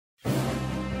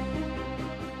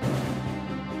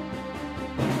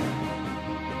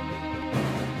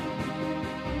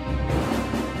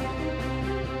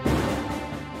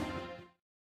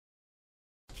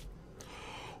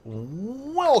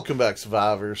Welcome back,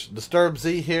 survivors. Disturbed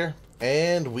Z here,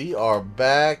 and we are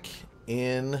back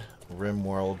in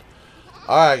Rimworld.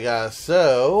 Alright guys,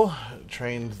 so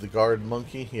trained the guard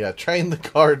monkey. Yeah, trained the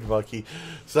guard monkey.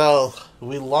 So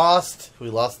we lost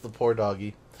the poor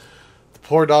doggy. The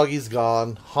poor doggy's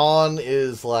gone. Han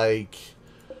is like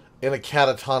in a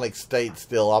catatonic state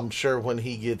still. I'm sure when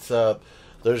he gets up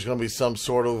there's gonna be some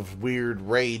sort of weird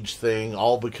rage thing,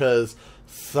 all because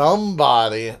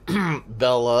somebody,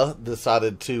 Bella,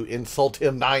 decided to insult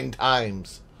him 9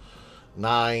 times.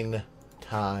 9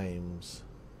 times.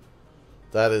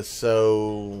 That is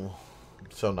so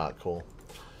not cool.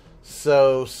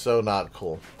 So not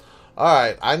cool.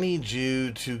 Alright, I need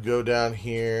you to go down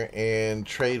here and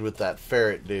trade with that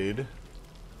ferret dude.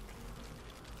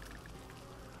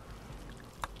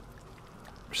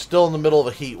 We're still in the middle of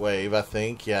a heat wave, I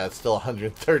think. Yeah, it's still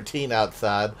 113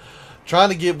 outside. Trying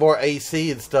to get more AC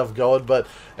and stuff going, but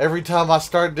every time I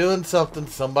start doing something,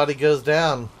 somebody goes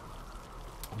down.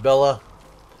 Bella,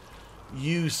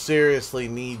 you seriously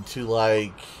need to,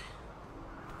 like...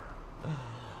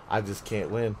 I just can't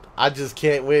win. I just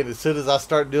can't win. As soon as I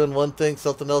start doing one thing,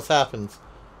 something else happens.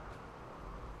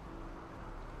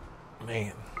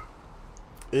 Man.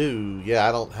 Ooh, yeah,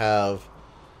 I don't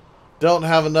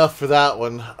have enough for that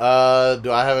one.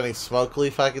 Do I have any smoke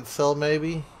leaf I could sell,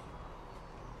 maybe?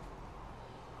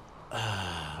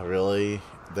 Really?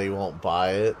 They won't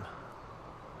buy it?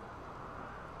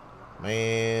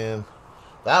 Man,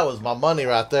 that was my money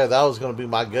right there. That was going to be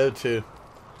my go-to.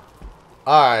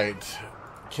 Alright.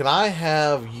 Can I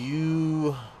have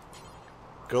you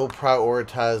go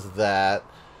prioritize that?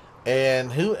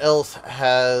 And who else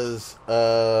has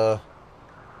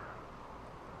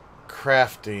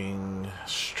crafting?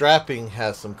 Strapping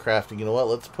has some crafting. You know what?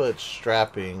 Let's put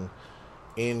strapping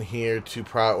in here to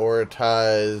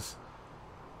prioritize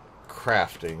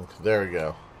crafting. There we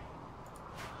go.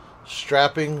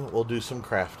 Strapping will do some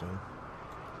crafting.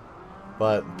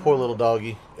 But poor little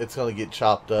doggy, it's going to get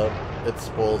chopped up. It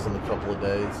spoils in a couple of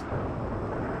days.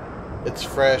 It's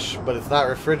fresh, but it's not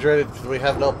refrigerated because we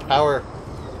have no power.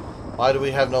 Why do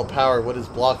we have no power? What is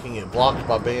blocking it? Blocked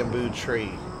by bamboo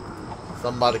tree.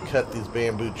 Somebody cut these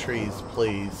bamboo trees,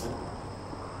 please.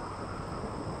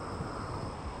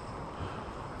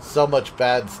 So much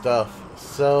bad stuff.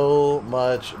 So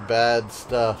much bad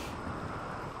stuff.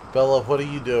 Bella, what are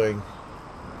you doing?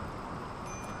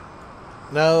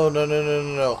 No.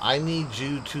 I need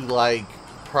you to, like,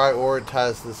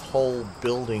 prioritize this whole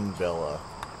building, Bella.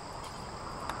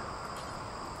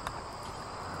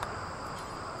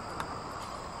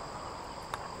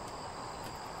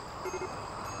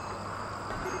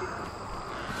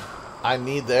 I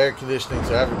need the air conditioning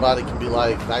so everybody can be,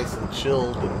 like, nice and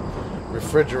chilled and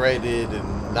refrigerated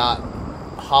and not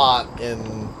hot,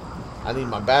 and I need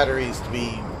my batteries to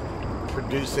be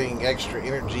producing extra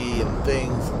energy and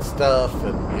things and stuff,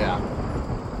 and yeah.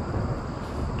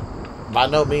 By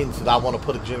no means did I want to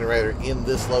put a generator in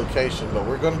this location, but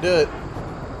we're going to do it.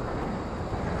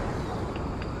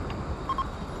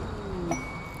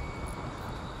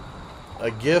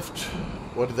 A gift.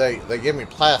 What did they gave me?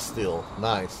 Plasteel.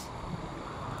 Nice.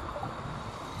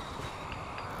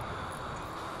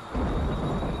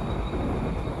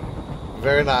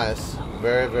 Very nice.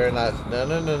 Very nice.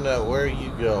 No. Where are you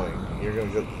going? You're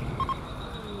going to go...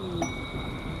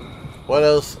 What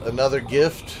else? Another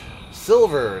gift?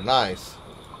 Silver. Nice.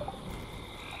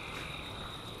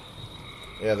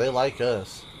 Yeah, they like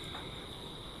us.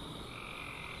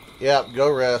 Yep,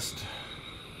 go rest.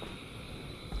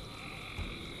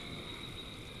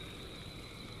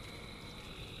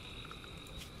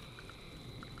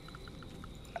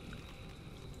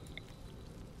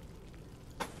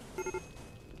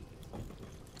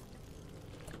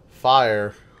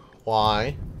 Fire.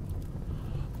 Why?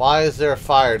 Why is there a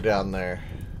fire down there?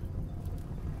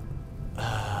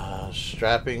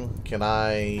 Strapping. Can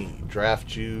I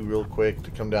draft you real quick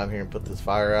to come down here and put this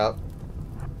fire out?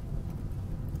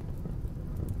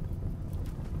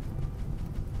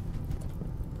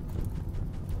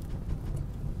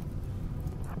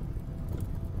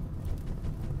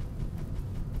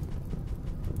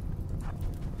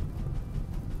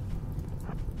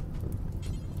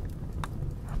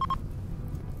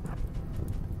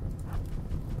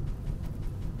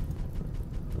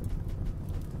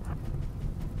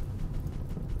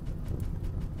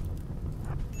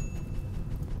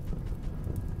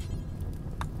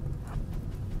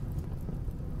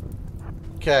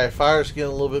 Okay, fire's getting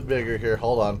a little bit bigger here.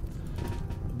 Hold on.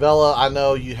 Bella, I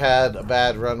know you had a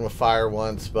bad run with fire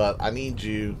once, but I need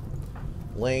you.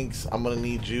 Lynx, I'm going to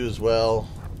need you as well.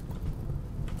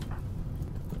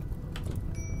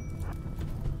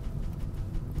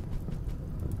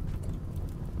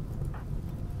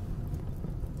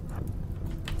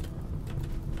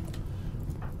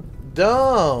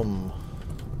 dumb.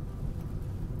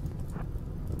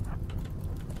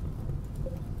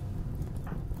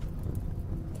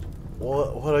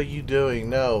 What are you doing?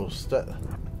 No, stop.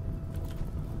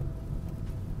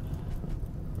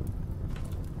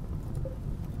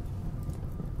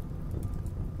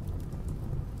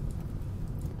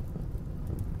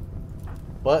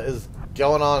 What is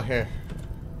going on here?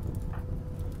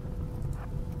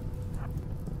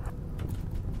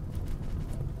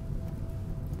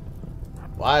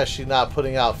 Why is she not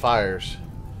putting out fires?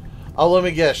 Oh, let me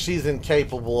guess. She's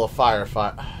incapable of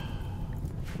firefight.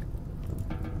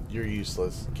 You're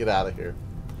useless. Get out of here.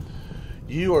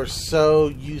 You are so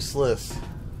useless.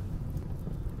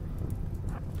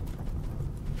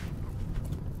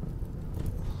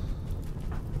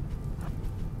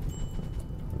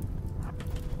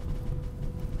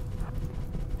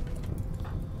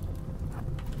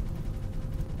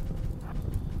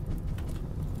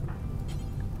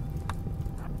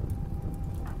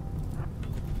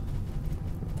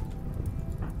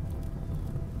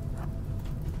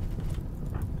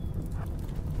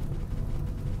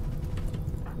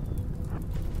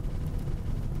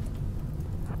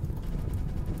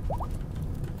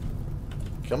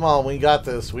 Come on, we got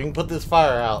this. We can put this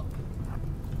fire out.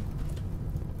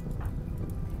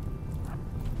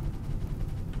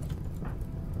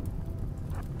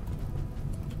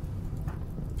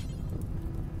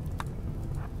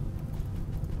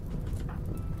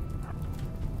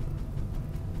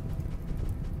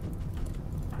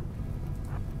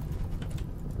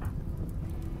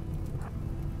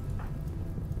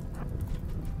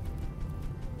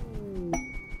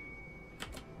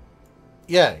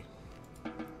 Yay.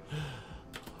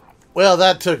 Well,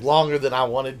 that took longer than I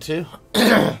wanted to.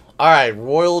 Alright,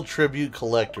 Royal Tribute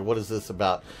Collector. What is this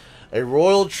about? A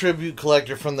Royal Tribute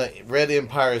Collector from the Red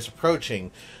Empire is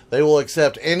approaching. They will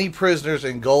accept any prisoners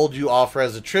and gold you offer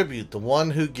as a tribute. The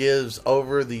one who gives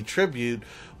over the tribute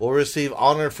will receive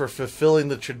honor for fulfilling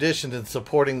the tradition and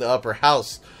supporting the upper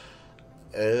house.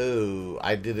 Oh,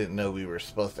 I didn't know we were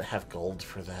supposed to have gold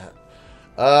for that.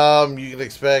 You can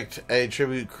expect a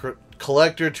tribute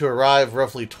collector to arrive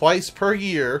roughly twice per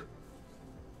year,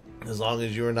 as long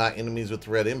as you are not enemies with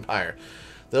the Red Empire.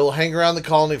 They will hang around the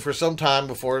colony for some time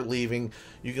before leaving.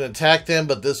 You can attack them,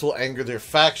 but this will anger their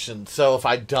faction. So if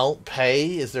I don't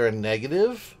pay, is there a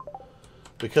negative?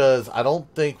 Because I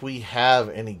don't think we have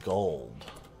any gold.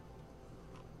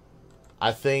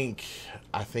 I think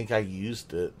I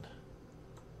used it.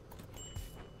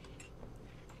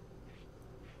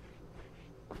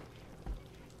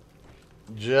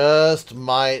 Just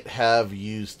might have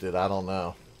used it. I don't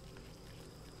know.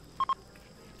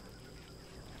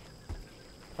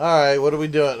 Alright, what are we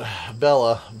doing?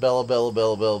 Bella. Bella.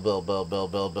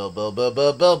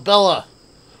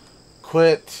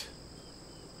 Quit.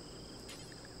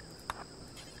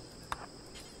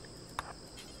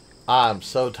 I'm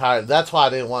so tired. That's why I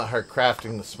didn't want her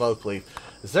crafting the smoke leaf.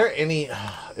 Is there any...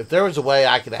 If there was a way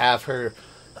I could have her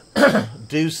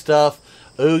do stuff...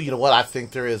 Ooh, you know what? I think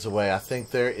there is a way. I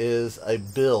think there is a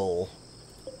bill.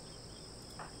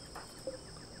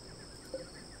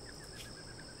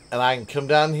 And I can come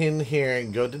down in here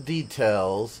and go to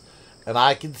details. And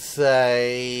I can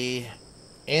say...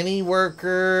 Any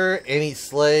worker, any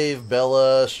slave,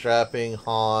 Bella, strapping,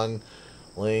 Han,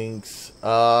 Lynx.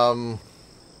 Oh,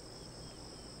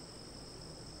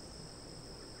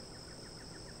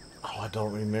 I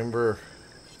don't remember...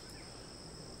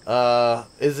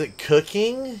 is it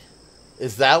cooking?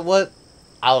 Is that what?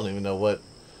 I don't even know what.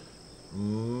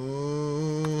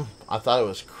 I thought it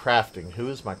was crafting. Who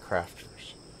is my crafters?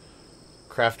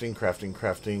 Crafting.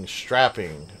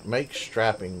 Strapping. Make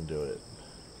strapping do it.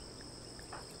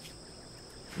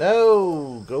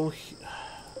 No! Go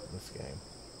this game.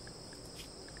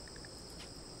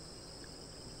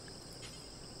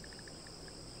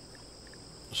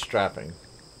 Strapping.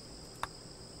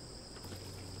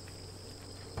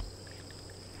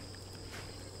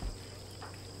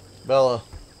 Bella.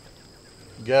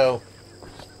 Go.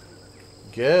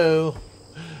 Go.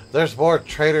 There's more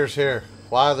traders here.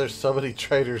 Why are there so many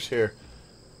traders here?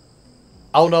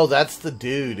 Oh no, that's the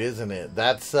dude, isn't it?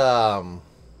 That's,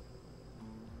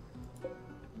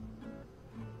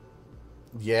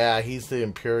 yeah, he's the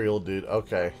Imperial dude.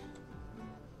 Okay.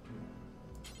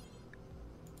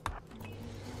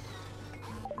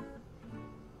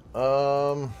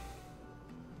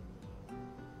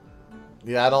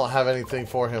 Yeah, I don't have anything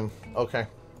for him. Okay.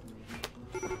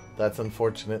 That's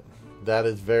unfortunate. That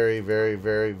is very, very,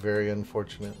 very, very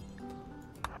unfortunate.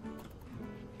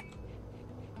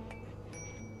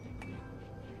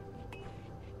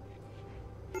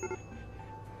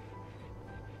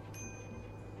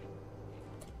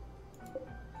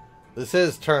 This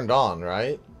is turned on,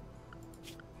 right?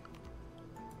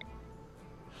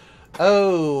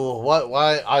 Oh, what?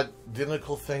 Why?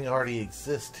 Identical thing already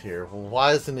exists here. Well,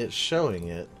 why isn't it showing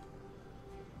it?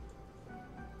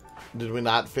 Did we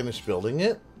not finish building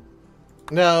it?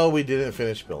 No, we didn't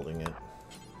finish building it.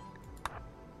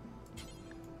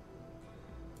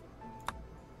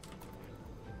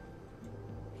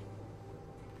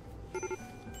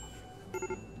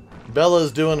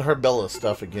 Bella's doing her Bella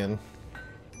stuff again.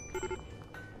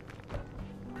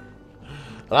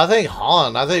 And I think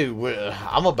Han,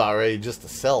 I'm about ready just to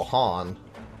sell Han.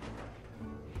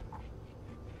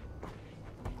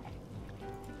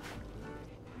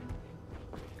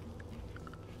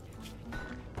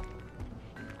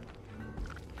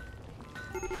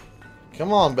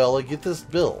 Come on, Bella, get this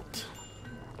built.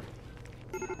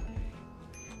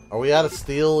 Are we out of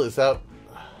steel? Is that...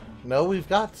 No, we've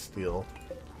got steel.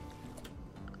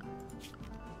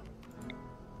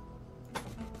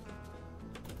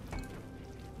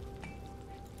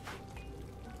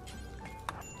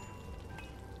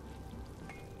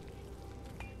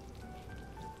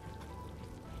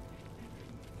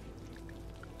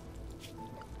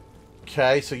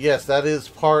 Okay, so yes, that is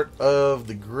part of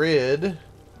the grid.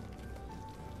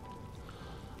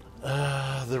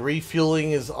 The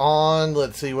refueling is on.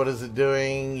 Let's see, what is it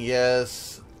doing?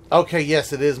 Yes. Okay,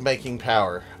 yes, it is making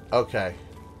power. Okay.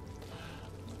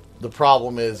 The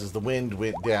problem is the wind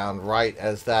went down right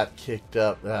as that kicked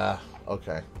up.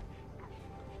 Okay.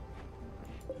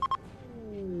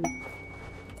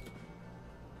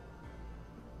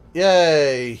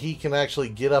 Yay, he can actually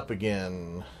get up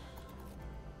again.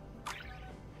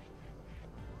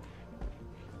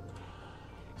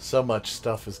 So much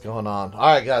stuff is going on.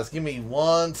 Alright, guys, give me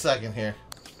 1 second here.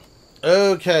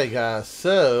 Okay, guys,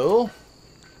 so...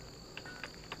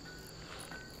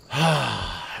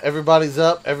 everybody's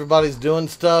up, everybody's doing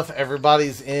stuff,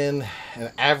 everybody's in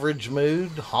an average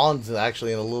mood. Han's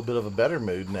actually in a little bit of a better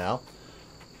mood now.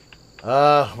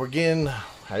 We're getting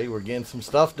some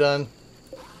stuff done.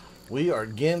 We are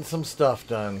getting some stuff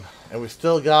done. And we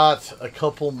still got a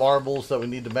couple marbles that we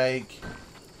need to make.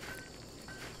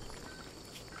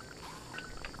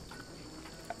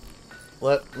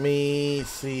 Let me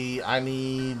see. I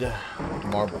need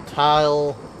marble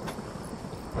tile.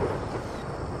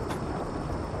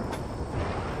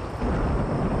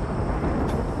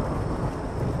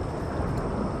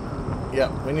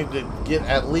 Yep, we need to get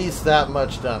at least that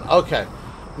much done. Okay.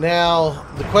 Now,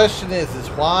 the question is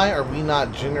why are we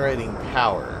not generating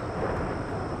power?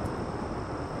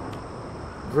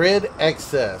 Grid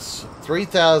excess,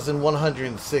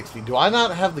 3,160. Do I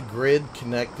not have the grid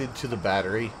connected to the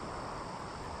battery?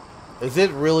 Is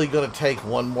it really going to take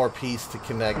one more piece to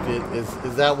connect it?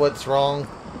 Is that what's wrong?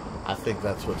 I think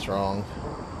that's what's wrong.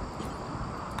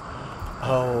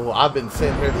 Oh, I've been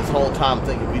sitting here this whole time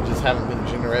thinking we just haven't been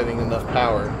generating enough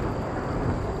power.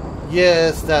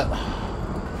 Yes, that's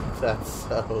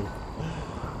so...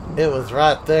 It was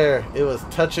right there. It was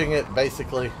touching it,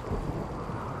 basically.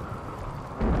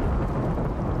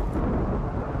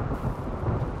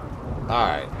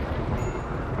 Alright.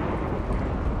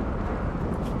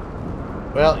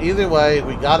 Well, either way,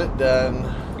 we got it done.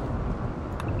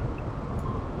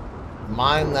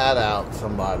 Mine that out,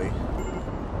 somebody.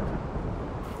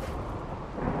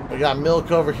 We got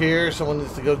milk over here. Someone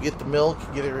needs to go get the milk,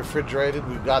 get it refrigerated.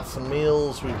 We've got some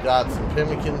meals. We've got some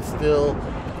pemmican still.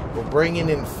 We're bringing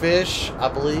in fish, I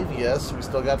believe. Yes, we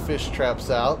still got fish traps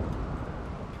out.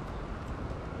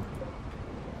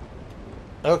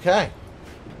 Okay.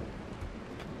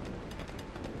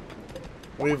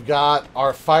 We've got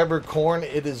our fiber corn.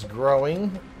 It is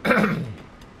growing.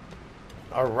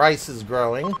 Our rice is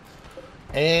growing.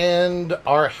 And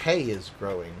our hay is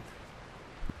growing.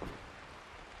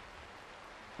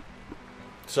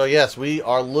 So yes, we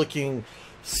are looking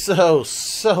so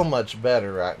much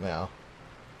better right now.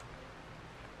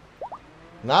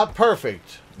 Not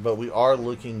perfect, but we are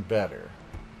looking better.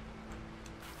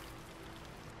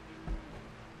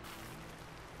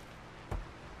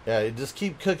 Yeah, you just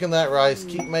keep cooking that rice,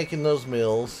 keep making those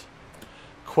meals.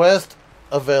 Quest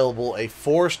available, a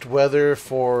forced weather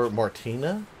for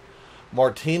Martina.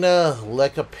 Martina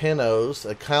Lecapenos,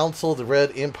 a council of the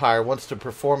Red Empire, wants to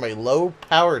perform a low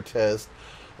power test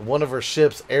of one of her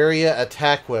ship's area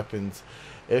attack weapons.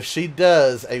 If she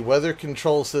does, a weather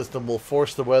control system will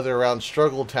force the weather around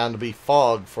Struggle Town to be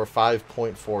fog for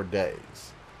 5.4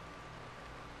 days.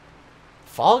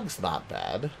 Fog's not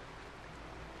bad.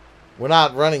 We're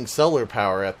not running solar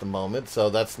power at the moment, so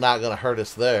that's not going to hurt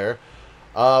us there.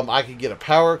 I can get a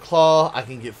power claw. I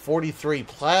can get 43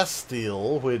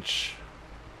 plasteel, which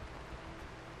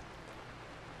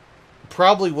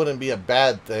probably wouldn't be a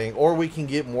bad thing. Or we can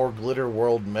get more Glitter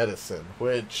World medicine,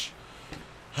 which,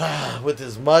 with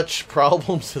as much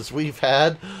problems as we've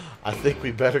had, I think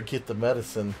we better get the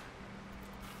medicine.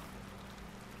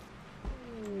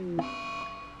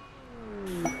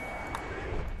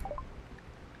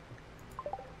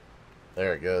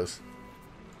 There it goes.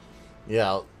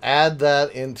 Yeah, add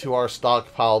that into our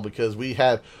stockpile because we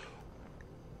had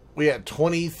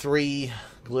 23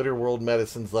 Glitter World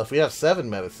medicines left. We have 7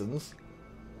 medicines.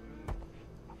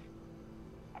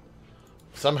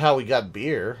 Somehow we got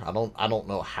beer. I don't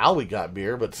know how we got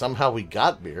beer, but somehow we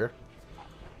got beer.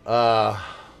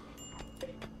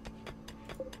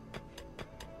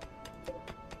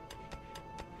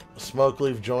 Smoke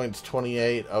leaf joints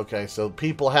 28. Okay, so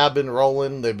people have been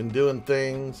rolling. They've been doing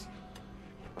things.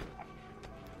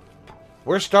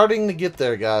 We're starting to get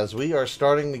there, guys. We are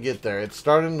starting to get there. It's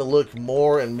starting to look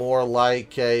more and more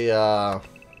like a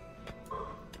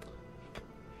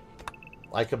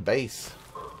base.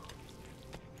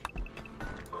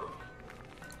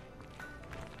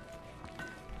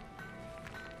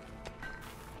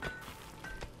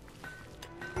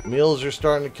 Meals are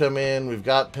starting to come in. We've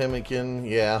got pemmican.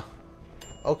 Yeah.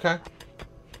 Okay.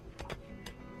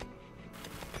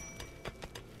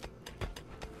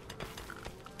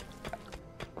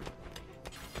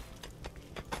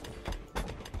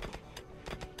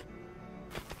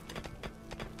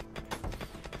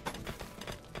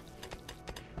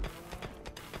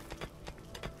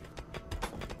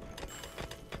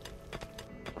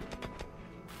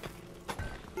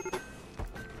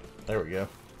 There we go.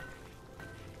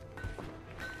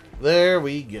 There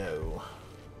we go.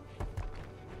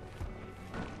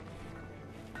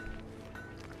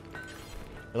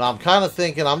 And I'm kind of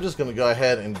thinking I'm just going to go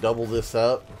ahead and double this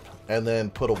up and then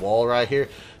put a wall right here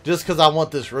just because I want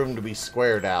this room to be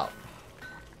squared out.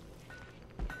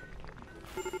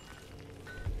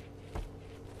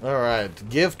 Alright,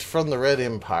 gift from the Red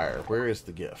Empire. Where is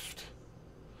the gift?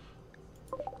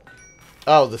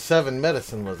 Oh, the 7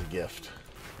 medicine was a gift.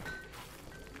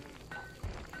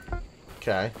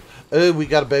 Okay. Oh, we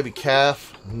got a baby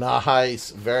calf.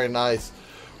 Nice. Very nice.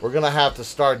 We're going to have to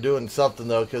start doing something,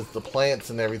 though, because the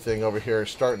plants and everything over here are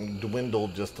starting to dwindle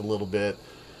just a little bit.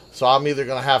 So I'm either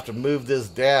going to have to move this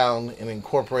down and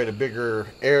incorporate a bigger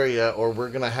area, or we're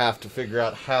going to have to figure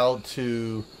out how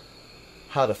to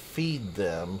feed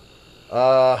them.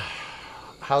 How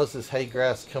is this hay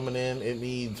grass coming in? It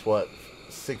needs, what,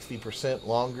 60%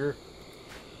 longer?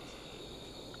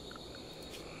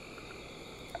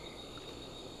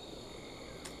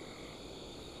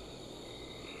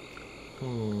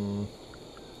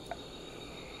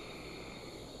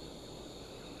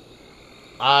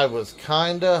 I was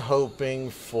kinda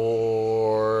hoping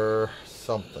for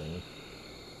something.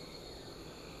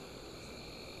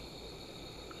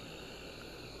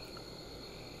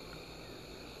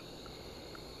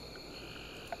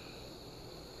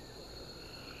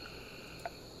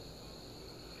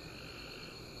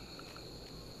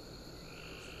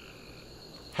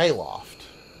 Hayloft.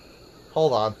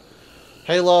 Hold on.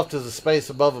 Hayloft is a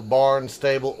space above a barn,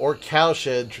 stable, or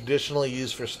cowshed traditionally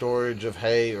used for storage of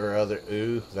hay or other...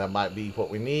 Ooh, that might be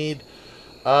what we need.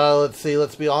 Let's see.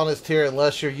 Let's be honest here.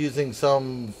 Unless you're using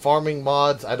some farming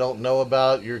mods I don't know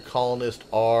about, your colonists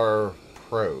are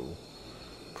pro.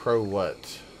 Pro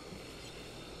what?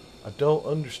 I don't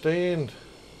understand.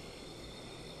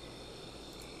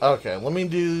 Okay, let me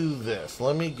do this.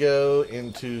 Let me go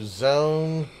into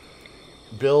zone,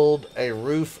 build a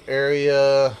roof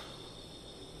area...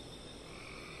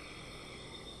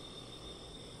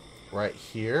 right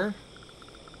here.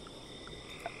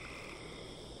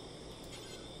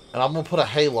 And I'm going to put a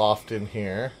hayloft in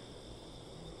here.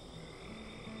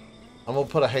 I'm going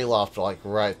to put a hayloft like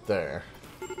right there.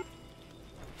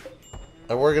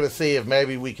 And we're going to see if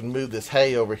maybe we can move this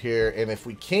hay over here. And if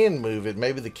we can move it,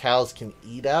 maybe the cows can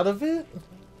eat out of it?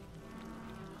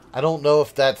 I don't know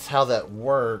if that's how that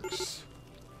works.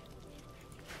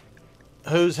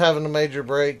 Who's having a major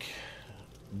break?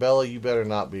 Bella, you better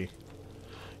not be.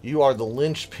 You are the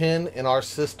linchpin in our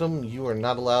system. You are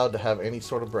not allowed to have any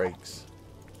sort of breaks.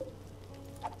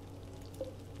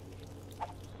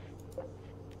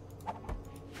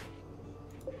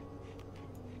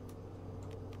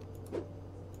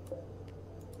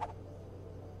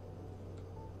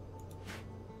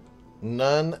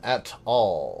 None at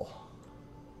all.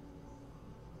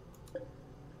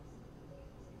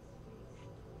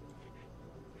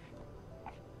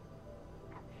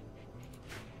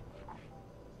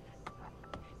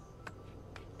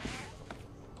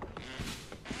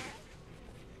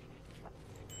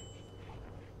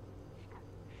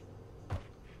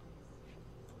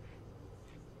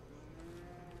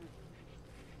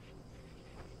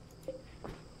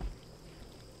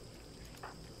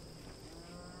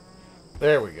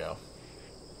 There we go.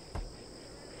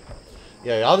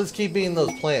 Yeah, y'all just keep eating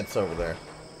those plants over there.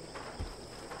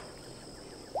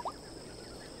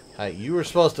 Hey, you were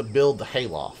supposed to build the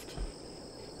hayloft.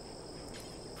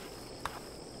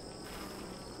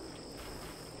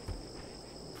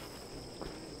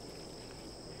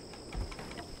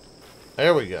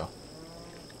 There we go.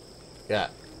 Yeah,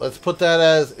 let's put that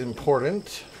as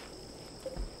important.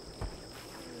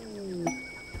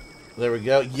 There we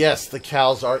go. Yes, the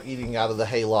cows are eating out of the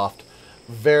hayloft.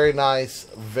 Very nice.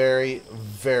 Very,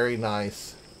 very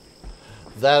nice.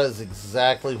 That is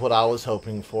exactly what I was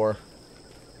hoping for.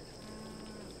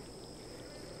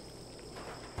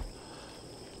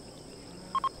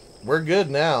 We're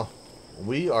good now.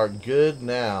 We are good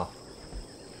now.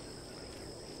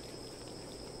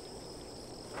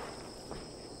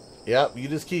 Yep, you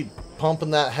just keep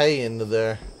pumping that hay into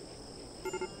there.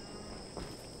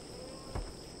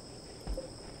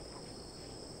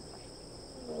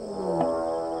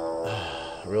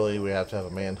 Really, we have to have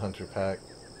a manhunter pack.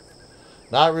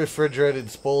 Not refrigerated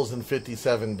spoils in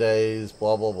 57 days.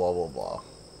 Blah, blah, blah, blah, blah.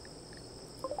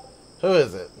 Who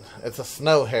is it? It's a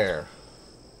snow hare.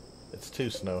 It's 2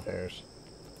 snow hares.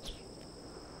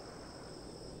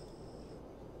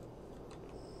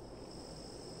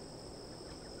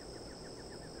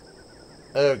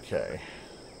 Okay.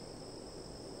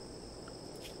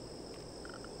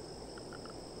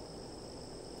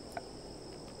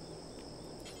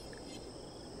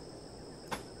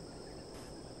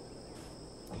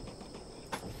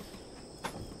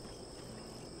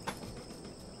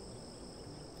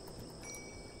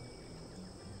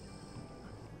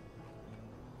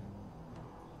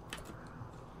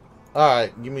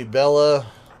 Alright, give me Bella.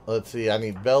 Let's see, I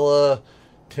need Bella,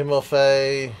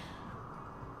 Timofey,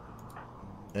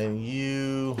 and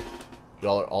you.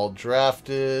 Y'all are all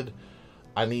drafted.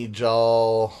 I need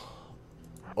y'all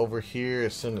over here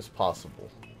as soon as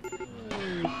possible.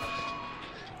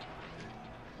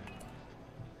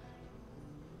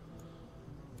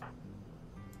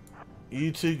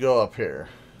 You two go up here.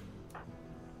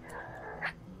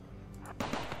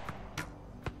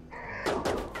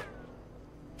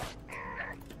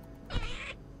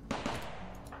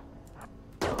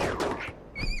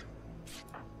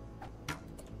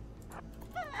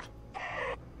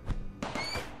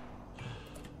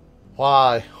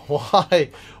 Why? Why?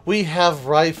 We have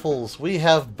rifles. We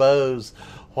have bows.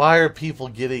 Why are people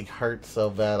getting hurt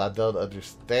so bad? I don't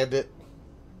understand it.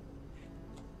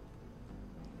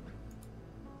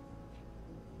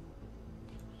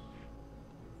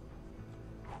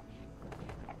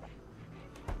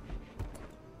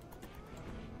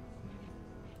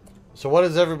 So what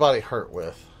is everybody hurt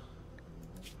with?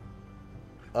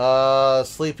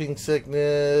 Sleeping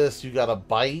sickness. You got a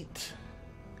bite.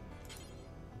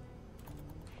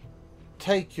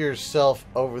 Take yourself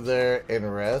over there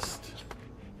and rest.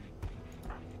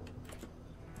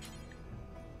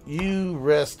 You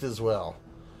rest as well.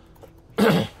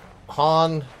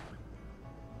 Han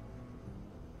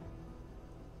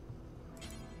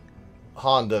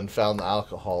done found the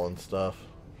alcohol and stuff.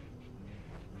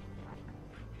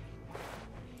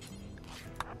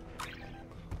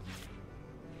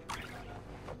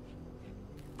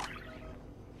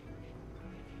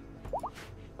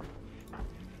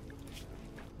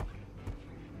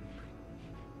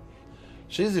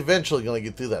 She's eventually going to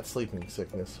get through that sleeping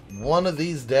sickness. One of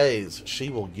these days, she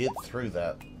will get through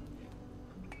that.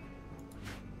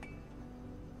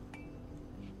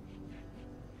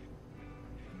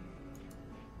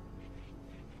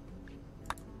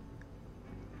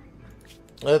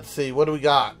 Let's see, what do we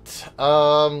got?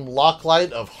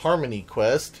 Locklight of Harmony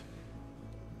quest.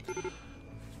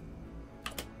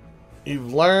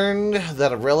 You've learned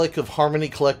that a relic of Harmony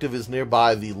Collective is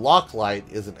nearby. The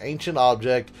Locklight is an ancient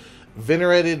object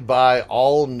venerated by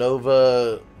all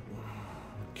Nova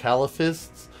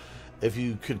Caliphists. If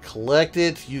you could collect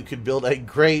it, you could build a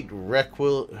great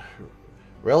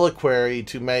reliquary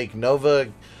to make Nova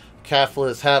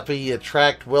Caliphists happy,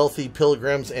 attract wealthy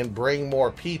pilgrims, and bring more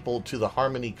people to the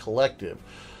Harmony Collective.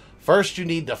 First, you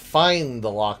need to find the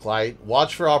Locklight.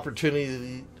 Watch for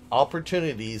opportunities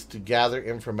to gather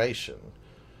information.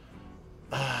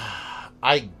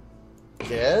 I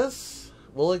guess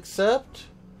we'll accept.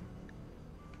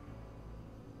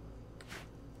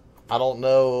 I don't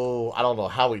know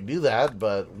how we do that,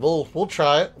 but we'll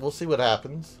try it. We'll see what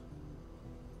happens.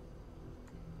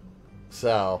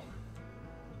 So,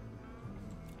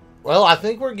 well, I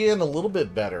think we're getting a little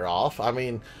bit better off. I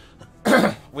mean,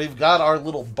 we've got our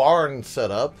little barn set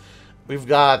up. We've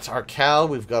got our cow,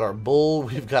 we've got our bull,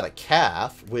 we've got a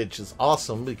calf, which is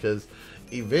awesome because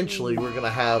eventually we're going to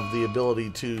have the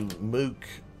ability to mook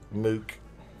Mook.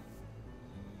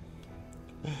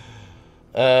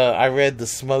 I read the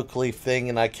smoke leaf thing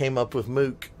and I came up with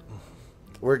Mook.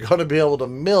 We're going to be able to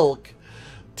milk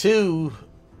two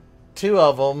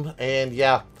of them, and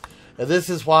yeah, and this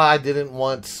is why I didn't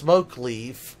want smoke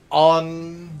leaf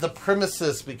on the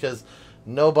premises, because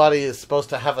nobody is supposed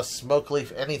to have a smoke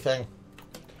leaf anything.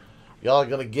 Y'all are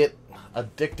going to get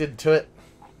addicted to it.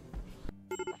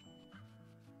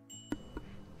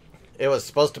 It was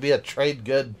supposed to be a trade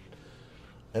good,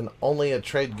 and only a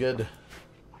trade good.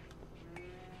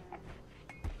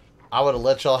 I would have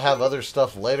let y'all have other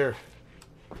stuff later.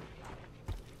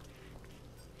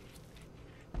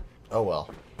 Oh well.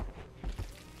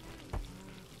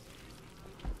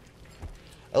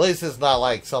 At least it's not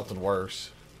like something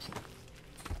worse.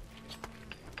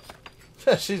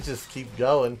 She just keep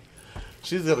going.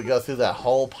 She's gonna go through that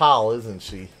whole pile, isn't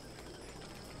she?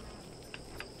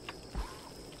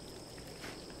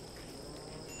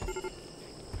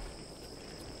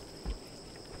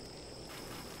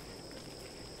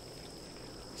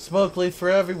 Smoke leaf for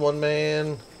everyone,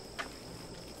 man.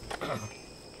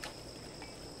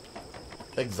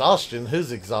 Exhaustion?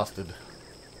 Who's exhausted?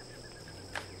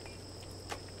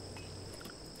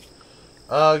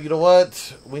 You know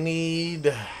what? We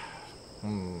need...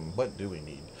 what do we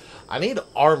need? I need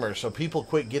armor so people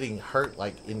quit getting hurt,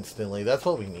 like, instantly. That's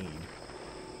what we need.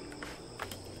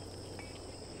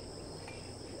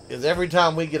 Because every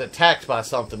time we get attacked by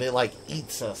something, it, like,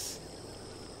 eats us.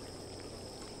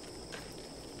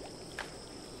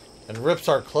 And rips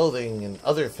our clothing and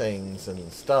other things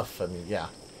and stuff, and yeah.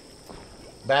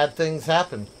 Bad things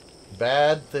happen.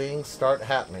 Bad things start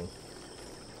happening.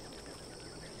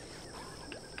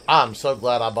 I'm so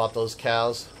glad I bought those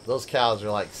cows. Those cows are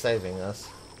like saving us.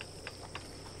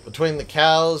 Between the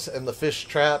cows and the fish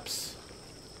traps,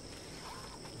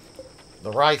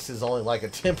 the rice is only like a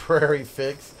temporary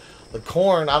fix. The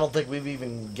corn, I don't think we've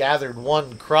even gathered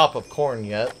one crop of corn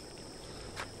yet.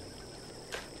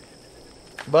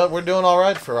 But we're doing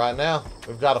alright for right now.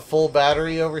 We've got a full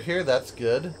battery over here. That's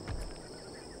good.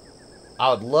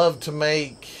 I would love to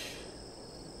make...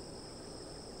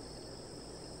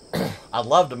 I'd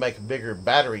love to make a bigger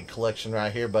battery collection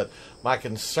right here, but my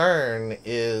concern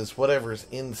is whatever's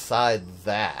inside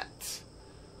that.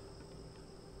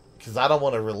 Because I don't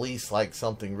want to release like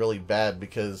something really bad,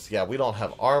 because yeah, we don't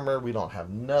have armor, we don't have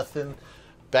nothing.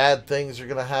 Bad things are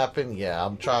going to happen. Yeah,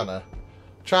 I'm trying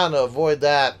to avoid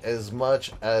that as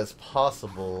much as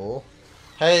possible.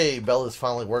 Hey, Bella's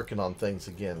finally working on things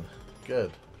again.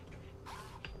 Good.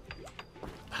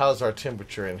 How's our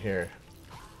temperature in here?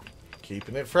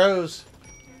 Keeping it froze.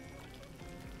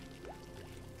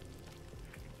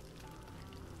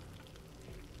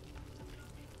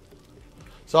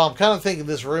 So I'm kind of thinking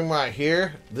this room right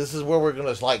here, this is where we're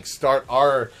going to like start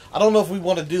our... I don't know if we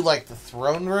want to do like the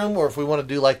throne room or if we want to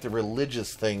do like the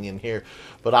religious thing in here.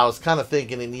 But I was kind of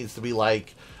thinking it needs to be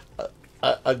like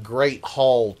a great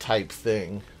hall type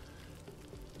thing.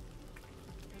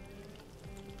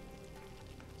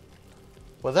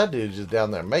 Well, that dude's just down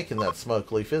there making that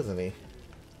smoke leaf, isn't he?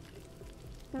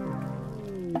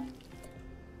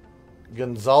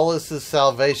 Gonzalez's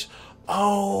salvation.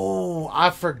 Oh,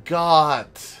 I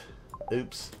forgot.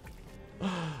 Oops.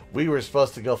 We were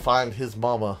supposed to go find his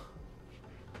mama.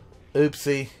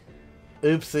 Oopsie.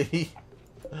 Oopsie.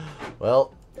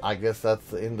 Well, I guess that's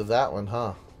the end of that one,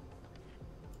 huh?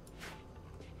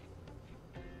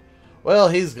 Well,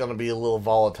 he's gonna be a little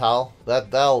volatile.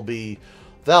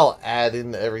 That'll add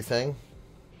into everything.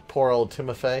 Poor old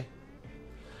Timothy.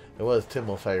 It was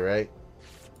Timothy, right?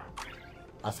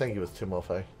 I think it was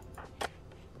Timothy.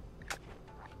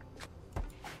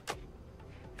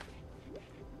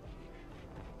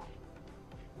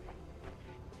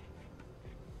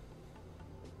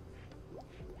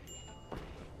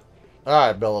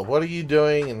 Alright, Bella, what are you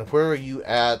doing and where are you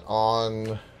at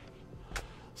on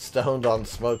Stoned on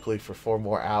Smoke Leaf for 4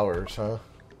 more hours, huh?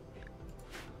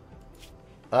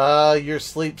 Your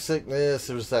sleep sickness,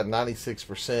 it was at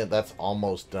 96%. That's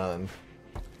almost done.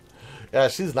 Yeah,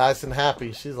 she's nice and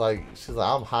happy. She's like,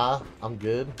 I'm high. I'm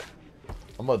good.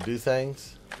 I'm gonna do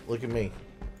things. Look at me.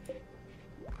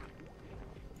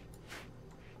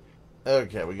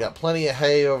 Okay, we got plenty of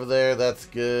hay over there. That's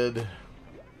good.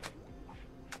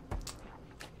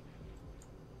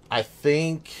 I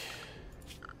think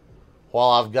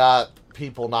while I've got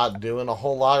people not doing a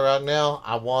whole lot right now,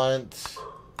 I want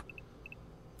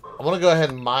to go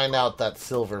ahead and mine out that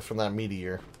silver from that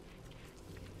meteor.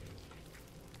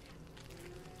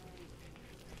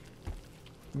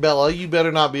 Bella, you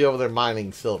better not be over there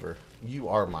mining silver. You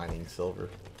are mining silver.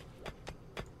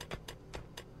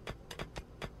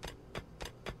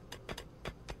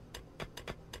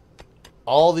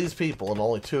 all these people and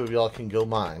only 2 of y'all can go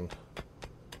mine.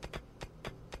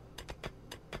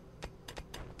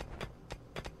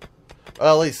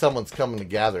 Well, at least someone's coming to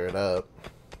gather it up.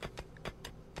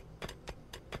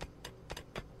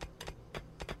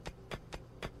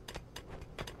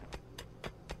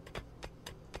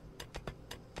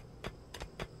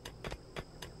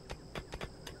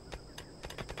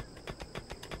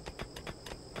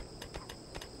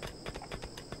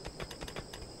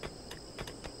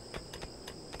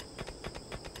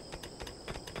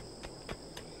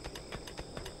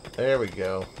 There we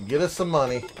go. Get us some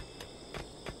money.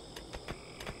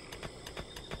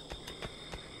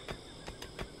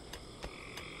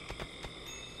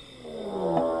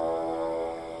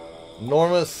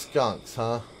 Enormous skunks,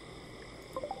 huh?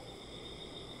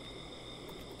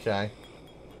 Okay.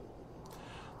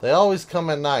 They always come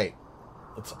at night.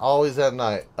 It's always at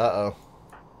night. Uh-oh.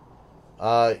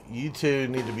 You two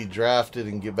need to be drafted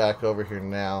and get back over here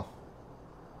now.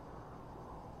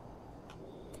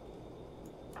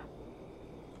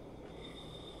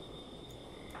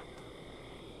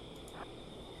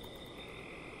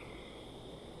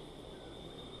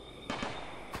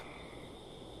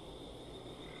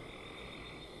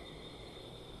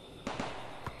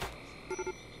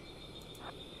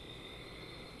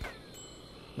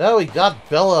 No, he got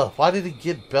Bella. Why did he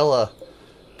get Bella?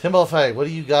 Timothy, what do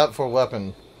you got for a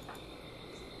weapon?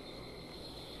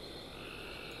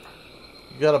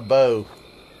 You got a bow.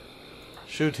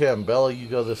 Shoot him. Bella, you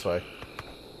go this way.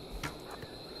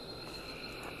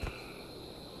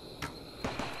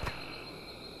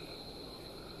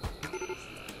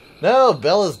 No,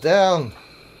 Bella's down.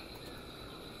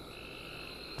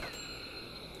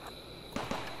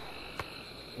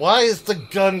 Why is the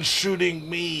gun shooting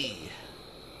me?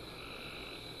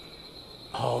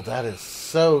 Oh, that is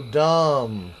so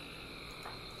dumb.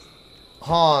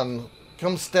 Han,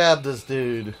 come stab this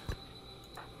dude.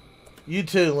 You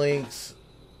two, Lynx.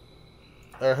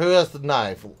 Or who has the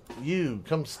knife? You,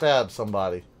 come stab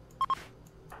somebody.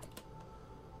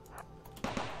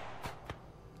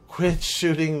 Quit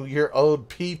shooting your old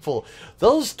people.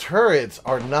 Those turrets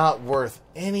are not worth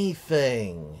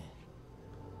anything.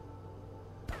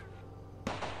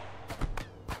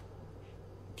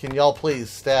 Can y'all please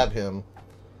stab him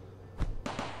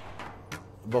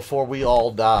before we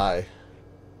all die?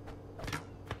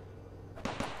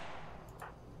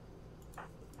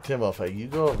 Timothy, you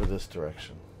go over this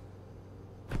direction.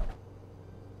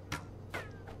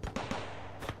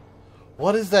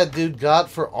 What has that dude got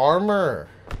for armor?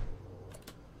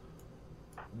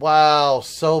 Wow,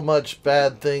 so much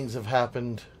bad things have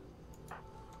happened.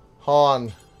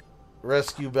 Han,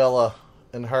 rescue Bella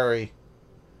and hurry.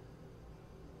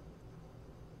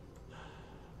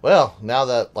 Well, now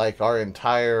that like our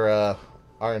entire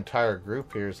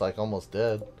group here is like almost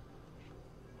dead.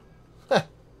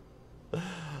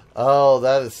 Oh,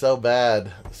 that is so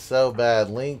bad. So bad.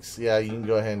 Lynx, yeah, you can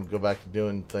go ahead and go back to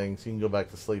doing things. You can go back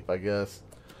to sleep, I guess.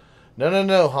 No, no,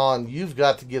 no, Han. You've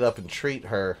got to get up and treat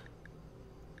her.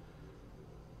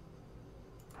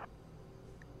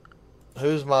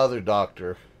 Who's my other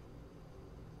doctor?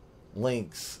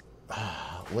 Lynx.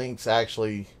 Lynx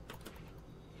actually...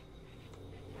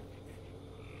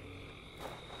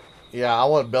 Yeah, I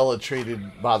want Bella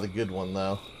treated by the good one,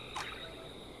 though.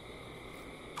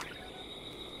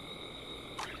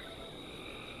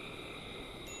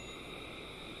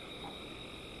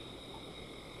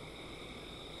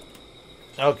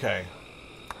 Okay.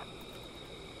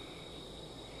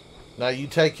 Now you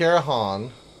take care of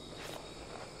Han.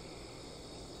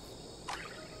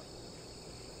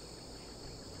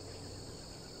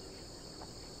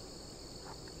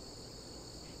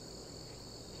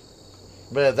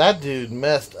 Man, that dude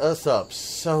messed us up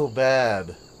so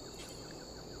bad.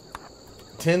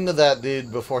 Tend to that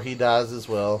dude before he dies as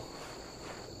well.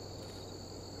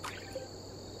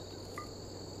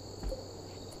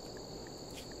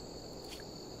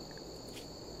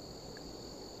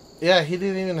 Yeah, he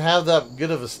didn't even have that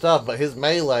good of a stuff, but his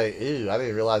melee... Ew, I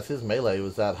didn't realize his melee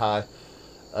was that high.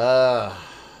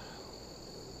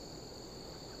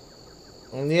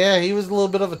 Yeah, he was a little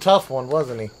bit of a tough one,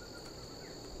 wasn't he?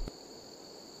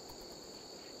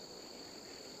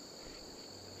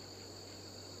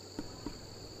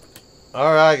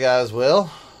 Alright, guys,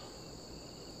 well...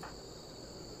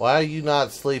 Why are you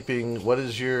not sleeping? What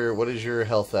is your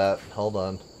health at? Hold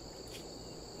on.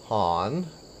 Han...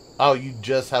 Oh, you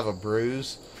just have a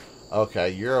bruise? Okay,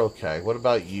 you're okay. What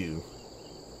about you?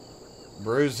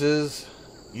 Bruises?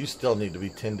 You still need to be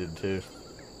tended to.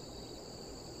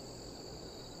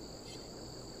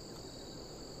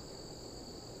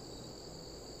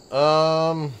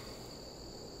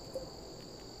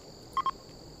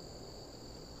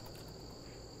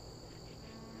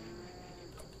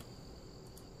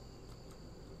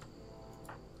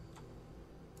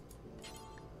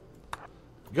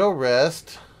 Go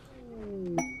rest.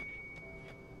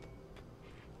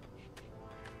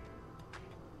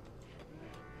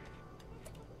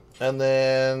 And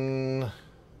then,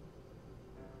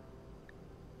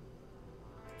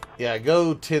 yeah,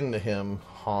 go tend to him,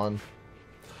 Han.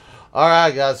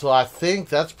 Alright, guys. Well, I think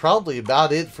that's probably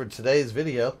about it for today's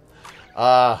video.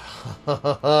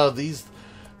 These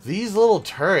little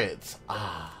turrets,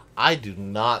 I do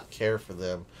not care for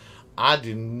them. I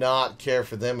do not care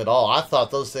for them at all. I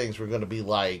thought those things were going to be,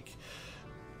 like,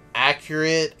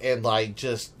 accurate and, like,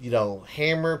 just, you know,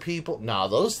 hammer people. No,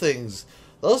 those things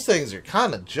are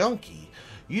kind of junky.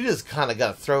 You just kind of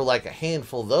got to throw, like, a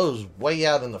handful of those way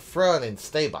out in the front and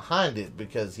stay behind it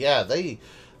because, yeah, they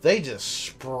just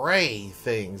spray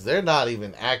things. They're not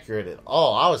even accurate at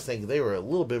all. I was thinking they were a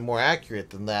little bit more accurate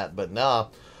than that, but nah.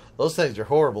 Those things are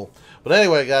horrible. But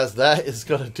anyway, guys, that is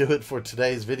going to do it for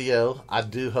today's video. I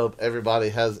do hope everybody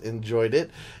has enjoyed it.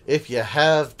 If you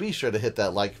have, be sure to hit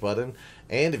that like button.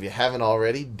 And if you haven't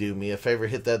already, do me a favor,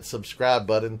 hit that subscribe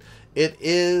button. It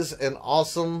is an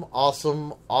awesome,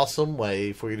 awesome, awesome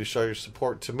way for you to show your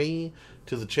support to me,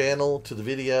 to the channel, to the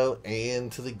video,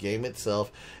 and to the game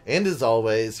itself. And as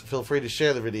always, feel free to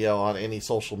share the video on any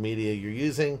social media you're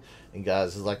using. And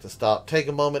guys, I'd like to stop, take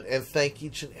a moment, and thank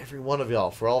each and every one of y'all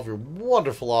for all of your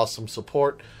wonderful, awesome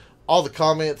support, all the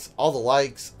comments, all the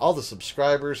likes, all the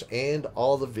subscribers, and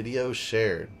all the videos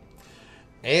shared.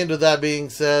 And with that being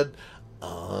said,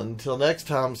 until next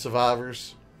time,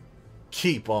 survivors,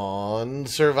 keep on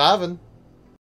surviving.